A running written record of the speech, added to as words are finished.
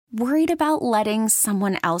Worried about letting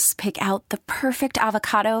someone else pick out the perfect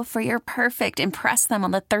avocado for your perfect impress them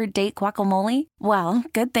on the third date guacamole? Well,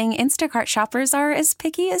 good thing Instacart shoppers are as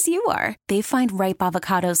picky as you are. They find ripe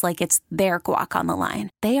avocados like it's their guac on the line.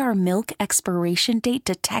 They are milk expiration date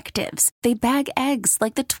detectives. They bag eggs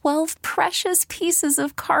like the 12 precious pieces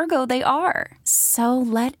of cargo they are. So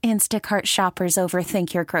let Instacart shoppers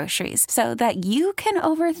overthink your groceries so that you can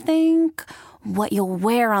overthink what you'll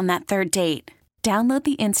wear on that third date. Download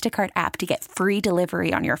the Instacart app to get free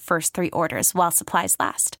delivery on your first 3 orders while supplies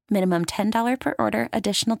last. Minimum $10 per order.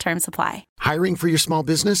 Additional terms apply. Hiring for your small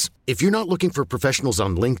business? If you're not looking for professionals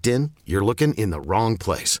on LinkedIn, you're looking in the wrong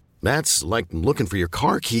place. That's like looking for your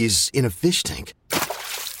car keys in a fish tank.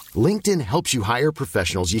 LinkedIn helps you hire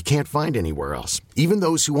professionals you can't find anywhere else, even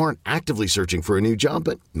those who aren't actively searching for a new job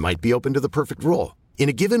but might be open to the perfect role. In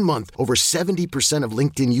a given month, over 70% of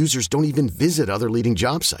LinkedIn users don't even visit other leading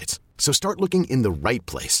job sites. So start looking in the right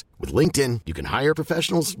place. With LinkedIn, you can hire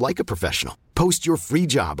professionals like a professional. Post your free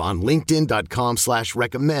job on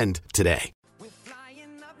linkedin.com/recommend today. All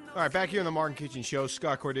right, back here on the Mark Kichen Show.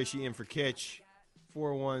 Scott Cordischi in for Kitch.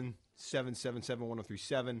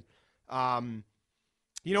 417-777-1037.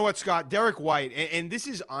 You know what, Scott? Derrick White, and this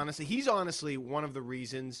is he's honestly one of the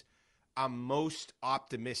reasons I'm most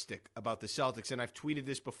optimistic about the Celtics, and I've tweeted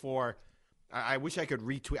this before. I wish I could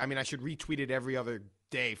retweet. I mean, I should retweet it every other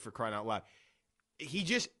day, for crying out loud.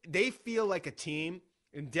 They feel like a team,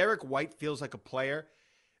 and Derrick White feels like a player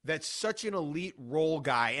that's such an elite role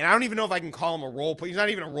guy. And I don't even know if I can call him a role player. He's not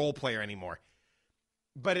even a role player anymore.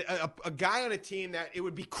 But a guy on a team that it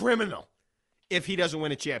would be criminal if he doesn't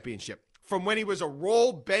win a championship. From when he was a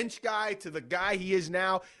role bench guy to the guy he is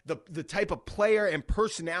now, the type of player and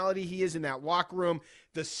personality he is in that locker room,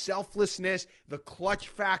 the selflessness, the clutch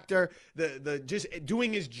factor, the just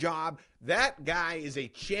doing his job. That guy is a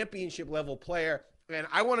championship level player. And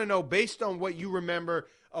I want to know, based on what you remember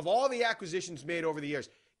of all the acquisitions made over the years,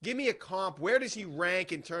 give me a comp. Where does he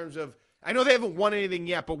rank in terms of, I know they haven't won anything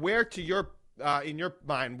yet, but where in your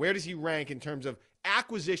mind, where does he rank in terms of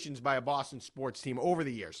acquisitions by a Boston sports team over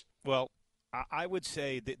the years? Well, I would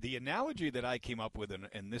say that the analogy that I came up with,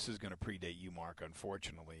 and this is going to predate you, Mark,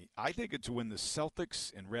 unfortunately, I think it's when the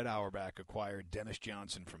Celtics and Red Auerbach acquired Dennis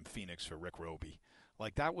Johnson from Phoenix for Rick Roby.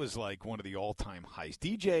 Like, that was like one of the all-time highs.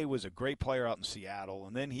 DJ was a great player out in Seattle,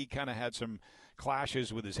 and then he kind of had some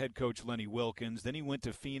clashes with his head coach, Lenny Wilkins. Then he went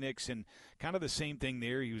to Phoenix, and kind of the same thing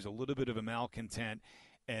there. He was a little bit of a malcontent,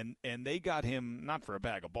 and they got him, not for a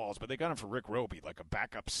bag of balls, but they got him for Rick Roby, like a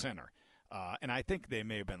backup center. And I think they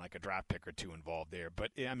may have been like a draft pick or two involved there.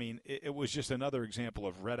 But, I mean, it was just another example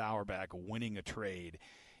of Red Auerbach winning a trade.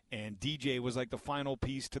 And DJ was like the final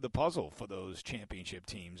piece to the puzzle for those championship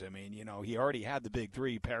teams. I mean, you know, he already had the big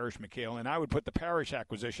three, Parrish, McHale, and I would put the Parrish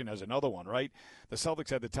acquisition as another one, right? The Celtics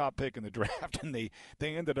had the top pick in the draft, and they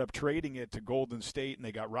ended up trading it to Golden State, and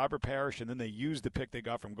they got Robert Parrish, and then they used the pick they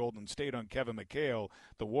got from Golden State on Kevin McHale.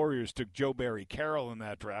 The Warriors took Joe Barry Carroll in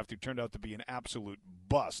that draft, who turned out to be an absolute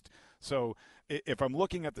bust. So if I'm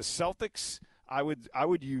looking at the Celtics, I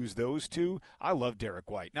would use those two. I love Derrick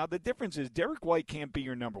White. Now, the difference is Derrick White can't be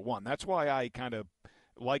your number one. That's why I kind of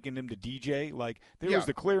likened him to DJ. Like, there was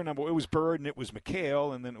the clear number. It was Bird, and it was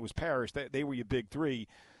McHale, and then it was Parrish. They were your big three.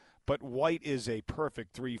 But White is a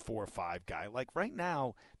perfect 3, 4, 5 guy. Like, right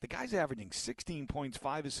now, the guy's averaging 16 points,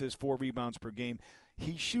 5 assists, 4 rebounds per game.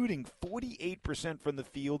 He's shooting 48% from the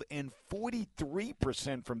field and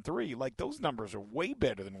 43% from three. Like, those numbers are way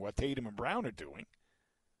better than what Tatum and Brown are doing.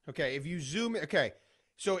 Okay, if you zoom in,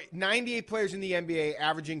 so 98 players in the NBA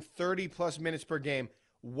averaging 30-plus minutes per game.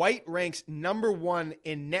 White ranks number 1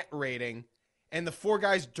 in net rating, and the 4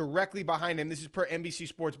 guys directly behind him, this is per NBC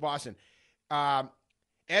Sports Boston.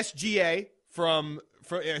 SGA, from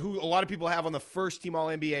who a lot of people have on the first team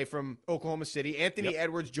All-NBA from Oklahoma City, Anthony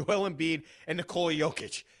Edwards, Joel Embiid, and Nikola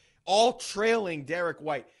Jokic, all trailing Derrick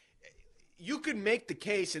White. You could make the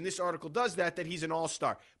case, and this article does that he's an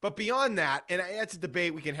all-star. But beyond that, and that's a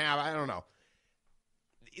debate we can have, I don't know.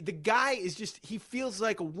 The guy is just, he feels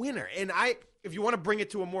like a winner. And if you want to bring it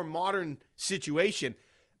to a more modern situation,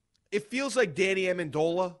 it feels like Danny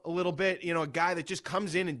Amendola a little bit, you know, a guy that just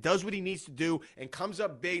comes in and does what he needs to do and comes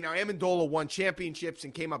up big. Now, Amendola won championships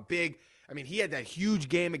and came up big. I mean, he had that huge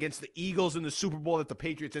game against the Eagles in the Super Bowl that the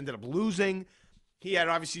Patriots ended up losing. He had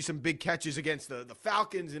obviously some big catches against the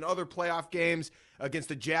Falcons and other playoff games against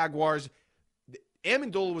the Jaguars.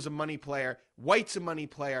 Amendola was a money player. White's a money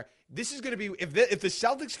player. This is going to be, if the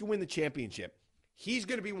Celtics can win the championship, he's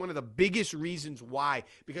going to be one of the biggest reasons why.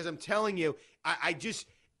 Because I'm telling you,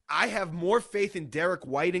 I have more faith in Derrick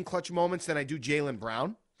White in clutch moments than I do Jaylen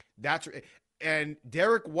Brown. And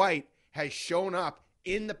Derrick White has shown up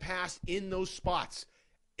in the past in those spots.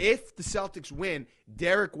 If the Celtics win,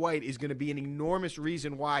 Derrick White is going to be an enormous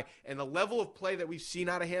reason why, and the level of play that we've seen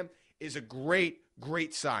out of him is a great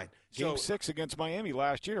sign. Game 6 against Miami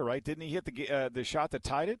last year, right? Didn't he hit the shot that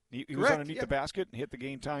tied it? He was underneath the basket and hit the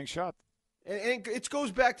game-tying shot. And it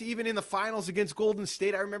goes back to even in the finals against Golden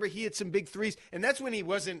State. I remember he hit some big threes, and that's when he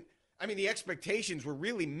wasn't – I mean, the expectations were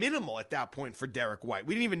really minimal at that point for Derrick White.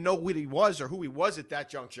 We didn't even know what he was or who he was at that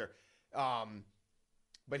juncture.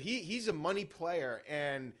 But he's a money player,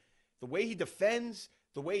 and the way he defends,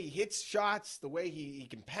 the way he hits shots, the way he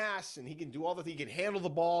can pass, and he can do all the things, he can handle the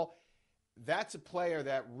ball, that's a player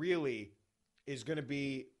that really is going to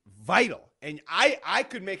be vital. And I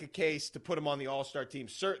could make a case to put him on the All-Star team,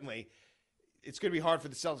 certainly. It's going to be hard for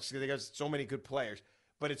the Celtics because they got so many good players.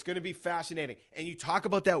 But it's going to be fascinating. And you talk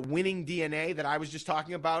about that winning DNA that I was just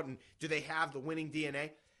talking about, and do they have the winning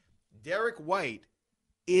DNA? Derrick White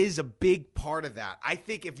is a big part of that. I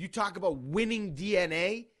think if you talk about winning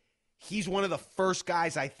DNA, he's one of the first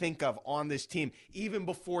guys I think of on this team, even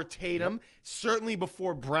before Tatum, certainly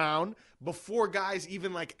before Brown, before guys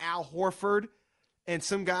even like Al Horford and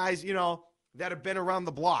some guys, that have been around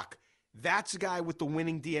the block. That's a guy with the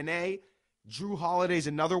winning DNA. Drew Holiday's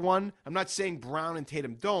another one. I'm not saying Brown and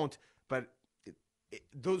Tatum don't, but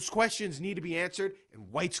those questions need to be answered,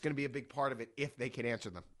 and White's going to be a big part of it if they can answer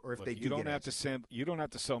them, or if they do. You don't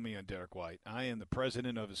have to sell me on Derrick White. I am the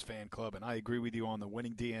president of his fan club, and I agree with you on the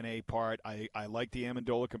winning DNA part. I like the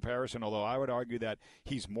Amendola comparison, although I would argue that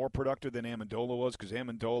he's more productive than Amendola was, because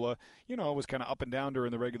Amendola, was kind of up and down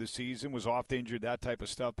during the regular season, was oft injured, that type of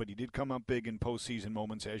stuff, but he did come up big in postseason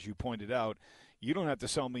moments, as you pointed out. You don't have to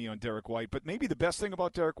sell me on Derrick White, but maybe the best thing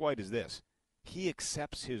about Derrick White is this. He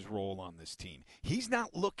accepts his role on this team. He's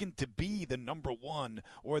not looking to be the number 1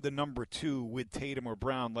 or the number 2 with Tatum or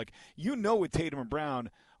Brown. Like, with Tatum and Brown,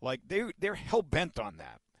 like they're hell-bent on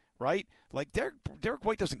that, right? Like, Derrick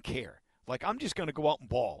White doesn't care. Like, I'm just going to go out and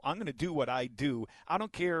ball. I'm going to do what I do. I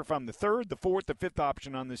don't care if I'm the 3rd, the 4th, the 5th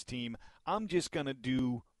option on this team. I'm just going to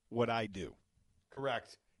do what I do.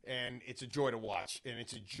 Correct. And it's a joy to watch. And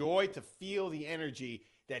it's a joy to feel the energy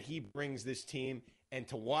that he brings this team. And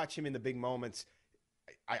to watch him in the big moments,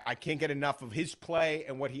 I can't get enough of his play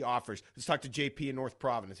and what he offers. Let's talk to JP in North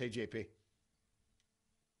Providence. Hey, JP.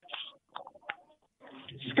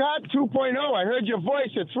 Scott 2.0, I heard your voice.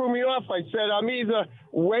 It threw me off. I said, I'm either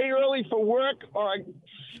way early for work or I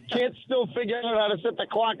can't still figure out how to set the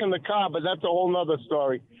clock in the car, but that's a whole nother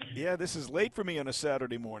story. Yeah, this is late for me on a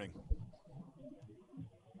Saturday morning.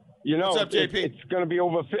 What's up, JP? It's going to be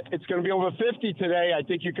over 50 today. I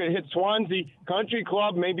think you could hit Swansea Country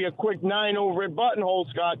Club, maybe a quick 9 over at Buttonhole,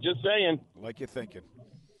 Scott. Just saying. Like you're thinking.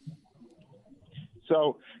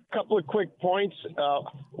 So, a couple of quick points.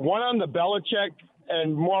 One on the Belichick,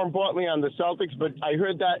 and more importantly on the Celtics. But I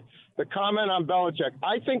heard that the comment on Belichick.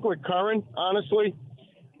 I think with Curran, honestly,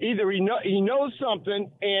 either he knows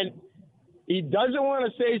something and he doesn't want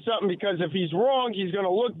to say something because if he's wrong, he's going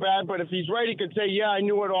to look bad. But if he's right, he could say, yeah, I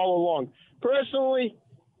knew it all along. Personally,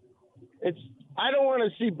 I don't want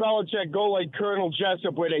to see Belichick go like Colonel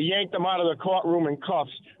Jessup where they yanked him out of the courtroom in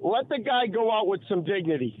cuffs. Let the guy go out with some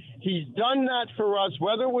dignity. He's done that for us,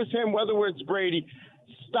 whether it was him, whether it's Brady.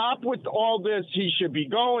 Stop with all this. He should be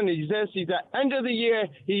going. He's this. He's at end of the year.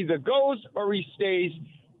 He either goes or he stays.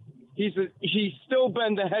 He's still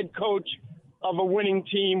been the head coach of a winning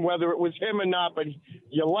team, whether it was him or not, but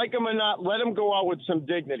you like him or not, let him go out with some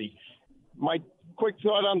dignity. My quick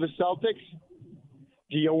thought on the Celtics,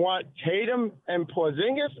 do you want Tatum and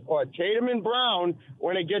Porzingis or Tatum and Brown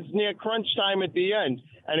when it gets near crunch time at the end?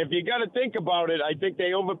 And if you got to think about it, I think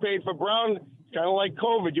they overpaid for Brown. It's kind of like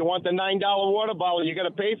COVID. You want the $9 water bottle, you got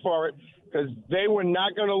to pay for it because they were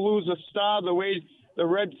not going to lose a star the way the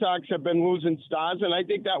Red Sox have been losing stars, and I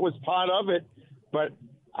think that was part of it. But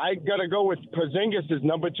I got to go with Porzingis as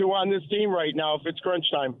number 2 on this team right now if it's crunch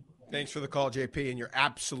time. Thanks for the call, JP, and you're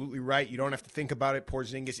absolutely right. You don't have to think about it.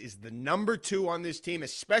 Porzingis is the number 2 on this team,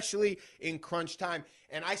 especially in crunch time.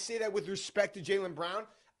 And I say that with respect to Jaylen Brown.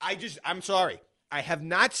 I'm sorry. I have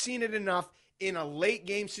not seen it enough in a late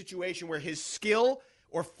game situation where his skill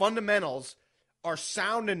or fundamentals are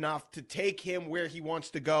sound enough to take him where he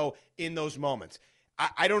wants to go in those moments.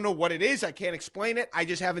 I don't know what it is. I can't explain it. I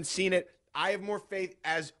just haven't seen it. I have more faith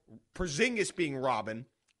as Porzingis being Robin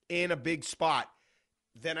in a big spot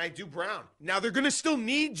than I do Brown. Now, they're going to still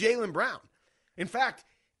need Jaylen Brown. In fact,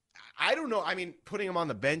 I don't know. I mean, putting him on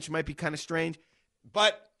the bench might be kind of strange,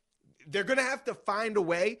 but they're going to have to find a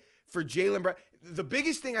way for Jaylen Brown. The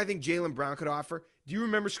biggest thing I think Jaylen Brown could offer, do you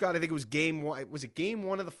remember, Scott? I think it was game one. Was it game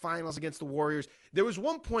one of the finals against the Warriors? There was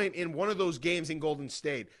one point in one of those games in Golden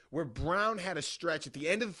State where Brown had a stretch at the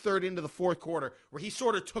end of the third into the fourth quarter where he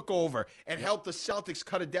sort of took over and helped the Celtics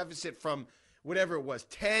cut a deficit from whatever it was,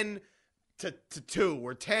 10 to 2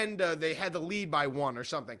 or 10 to they had the lead by 1 or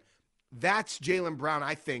something. That's Jaylen Brown,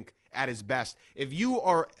 I think, at his best. If you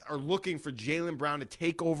are looking for Jaylen Brown to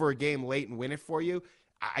take over a game late and win it for you,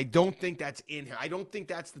 I don't think that's in him. I don't think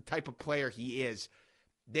that's the type of player he is.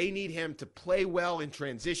 They need him to play well in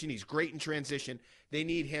transition. He's great in transition. They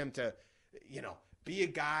need him to, be a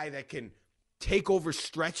guy that can take over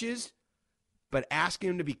stretches, but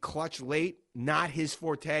asking him to be clutch late, not his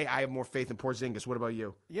forte. I have more faith in Porzingis. What about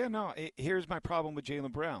you? Yeah, no, here's my problem with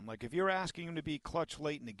Jaylen Brown. Like, if you're asking him to be clutch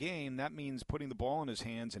late in the game, that means putting the ball in his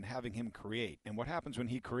hands and having him create. And what happens when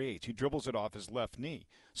he creates? He dribbles it off his left knee.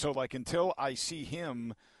 So, until I see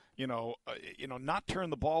him, not turn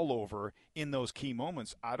the ball over in those key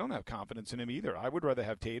moments, I don't have confidence in him either. I would rather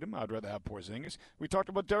have Tatum. I'd rather have Porzingis. We talked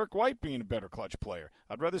about Derrick White being a better clutch player.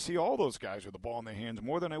 I'd rather see all those guys with the ball in their hands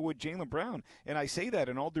more than I would Jaylen Brown. And I say that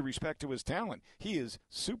in all due respect to his talent. He is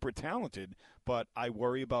super talented, but I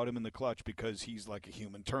worry about him in the clutch because he's like a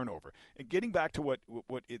human turnover. And getting back to what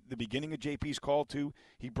the beginning of JP's call to,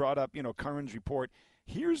 he brought up, Curran's report.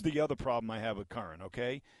 Here's the other problem I have with Curran,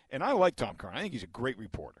 okay? And I like Tom Curran. I think he's a great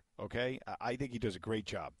reporter, okay? I think he does a great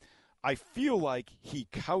job. I feel like he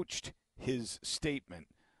couched his statement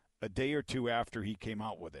a day or two after he came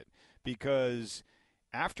out with it, because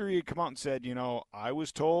after he had come out and said, I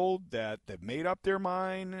was told that they've made up their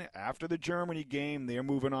mind after the Germany game, they're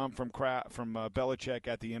moving on from Belichick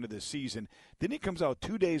at the end of the season. Then he comes out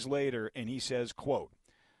 2 days later and he says, quote,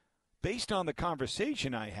 based on the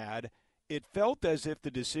conversation I had, it felt as if the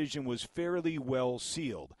decision was fairly well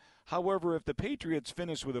sealed. However, if the Patriots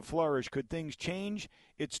finish with a flourish, could things change?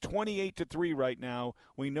 It's 28-3 right now.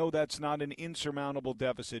 We know that's not an insurmountable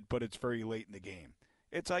deficit, but it's very late in the game.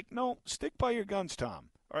 It's like, no, stick by your guns,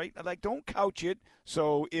 Tom. All right? Don't couch it.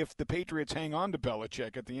 So if the Patriots hang on to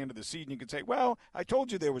Belichick at the end of the season, you can say, well, I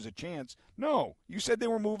told you there was a chance. No, you said they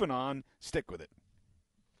were moving on. Stick with it.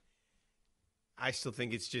 I still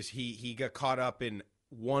think it's just he got caught up in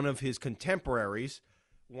one of his contemporaries,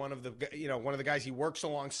 one of the guys he works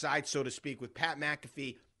alongside, so to speak, with Pat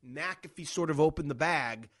McAfee. McAfee sort of opened the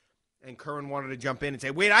bag, and Curran wanted to jump in and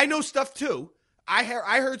say, wait, I know stuff too. I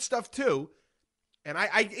heard stuff too. And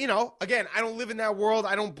again, I don't live in that world.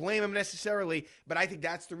 I don't blame him necessarily, but I think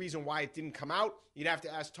that's the reason why it didn't come out. You'd have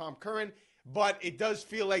to ask Tom Curran, but it does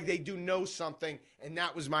feel like they do know something, and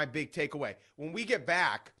that was my big takeaway. When we get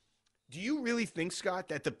back, do you really think, Scott,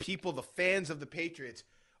 that the fans of the Patriots,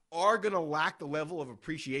 are going to lack the level of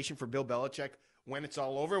appreciation for Bill Belichick when it's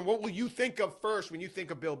all over? And what will you think of first when you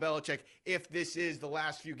think of Bill Belichick if this is the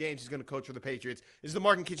last few games he's going to coach for the Patriots? This is the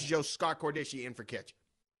Mark and Kitchen Show. Scott Cordischi in for Kitch.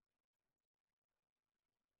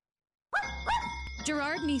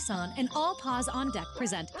 Girard Nissan and All Paws on Deck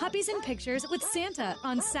present Puppies and Pictures with Santa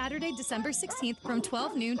on Saturday, December 16th from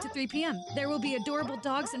 12 noon to 3 p.m. There will be adorable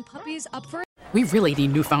dogs and puppies up for... We really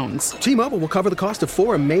need new phones. T-Mobile will cover the cost of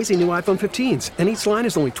 4 amazing new iPhone 15s, and each line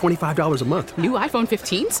is only $25 a month. New iPhone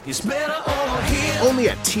 15s? It's better over here. Only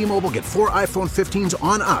at T-Mobile, get 4 iPhone 15s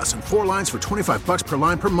on us and 4 lines for $25 per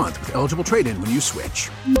line per month with eligible trade-in when you switch.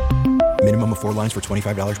 Minimum of 4 lines for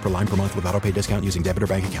 $25 per line per month with autopay discount using debit or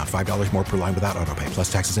bank account. $5 more per line without autopay,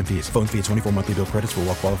 plus taxes and fees. Phone fee at 24 monthly bill credits for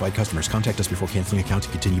well-qualified customers. Contact us before canceling account to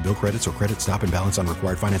continue bill credits or credit stop and balance on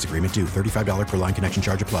required finance agreement due. $35 per line connection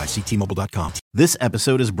charge applies. See T-Mobile.com. This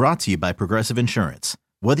episode is brought to you by Progressive Insurance.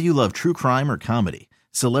 Whether you love true crime or comedy,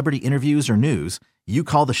 celebrity interviews or news, you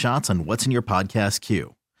call the shots on what's in your podcast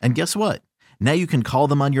queue. And guess what? Now you can call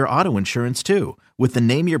them on your auto insurance too with the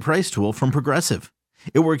Name Your Price tool from Progressive.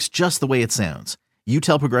 It works just the way it sounds. You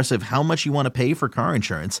tell Progressive how much you want to pay for car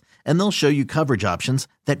insurance, and they'll show you coverage options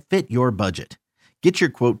that fit your budget. Get your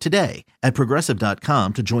quote today at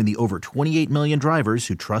Progressive.com to join the over 28 million drivers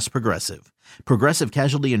who trust Progressive. Progressive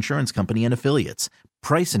Casualty Insurance Company and Affiliates.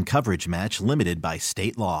 Price and coverage match limited by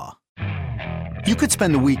state law. You could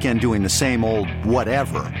spend the weekend doing the same old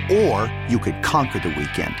whatever, or you could conquer the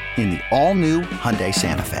weekend in the all-new Hyundai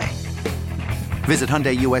Santa Fe. Visit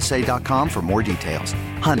HyundaiUSA.com for more details.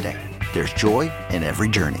 Hyundai, there's joy in every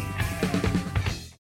journey.